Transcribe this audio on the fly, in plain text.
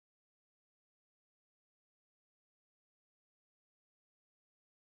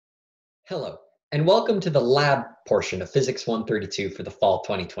Hello, and welcome to the lab portion of Physics 132 for the fall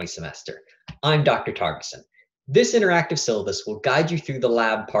 2020 semester. I'm Dr. Targeson. This interactive syllabus will guide you through the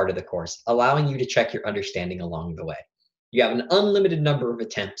lab part of the course, allowing you to check your understanding along the way. You have an unlimited number of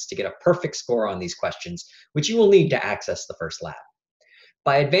attempts to get a perfect score on these questions, which you will need to access the first lab.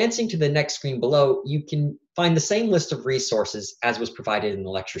 By advancing to the next screen below, you can find the same list of resources as was provided in the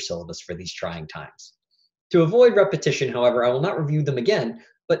lecture syllabus for these trying times. To avoid repetition, however, I will not review them again,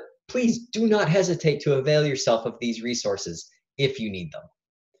 but please do not hesitate to avail yourself of these resources if you need them.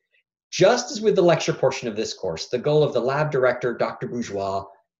 Just as with the lecture portion of this course, the goal of the lab director, Dr. Bourgeois,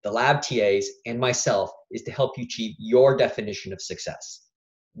 the lab TAs, and myself is to help you achieve your definition of success.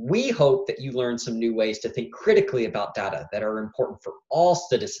 We hope that you learn some new ways to think critically about data that are important for all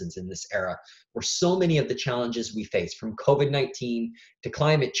citizens in this era, where so many of the challenges we face, from COVID-19 to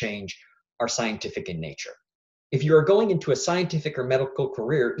climate change, are scientific in nature. If you are going into a scientific or medical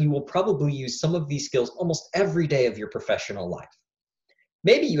career, you will probably use some of these skills almost every day of your professional life.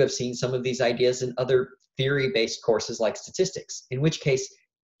 Maybe you have seen some of these ideas in other theory-based courses like statistics, in which case,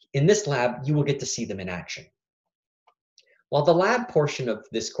 in this lab, you will get to see them in action. While the lab portion of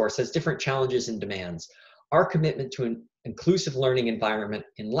this course has different challenges and demands, our commitment to an inclusive learning environment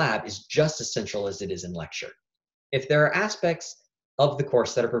in lab is just as essential as it is in lecture. If there are aspects of the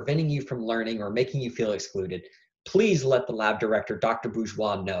course that are preventing you from learning or making you feel excluded, please let the lab director, Dr.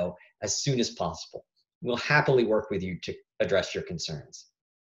 Bourgeois, know as soon as possible. We'll happily work with you to address your concerns.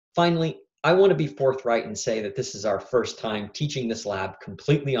 Finally, I want to be forthright and say that this is our first time teaching this lab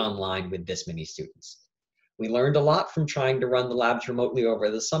completely online with this many students. We learned a lot from trying to run the labs remotely over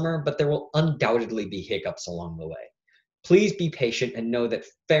the summer, but there will undoubtedly be hiccups along the way. Please be patient and know that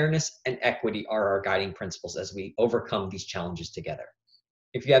fairness and equity are our guiding principles as we overcome these challenges together.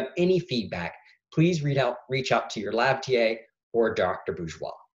 If you have any feedback, please reach out to your lab TA or Dr.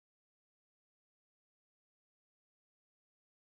 Bourgeois.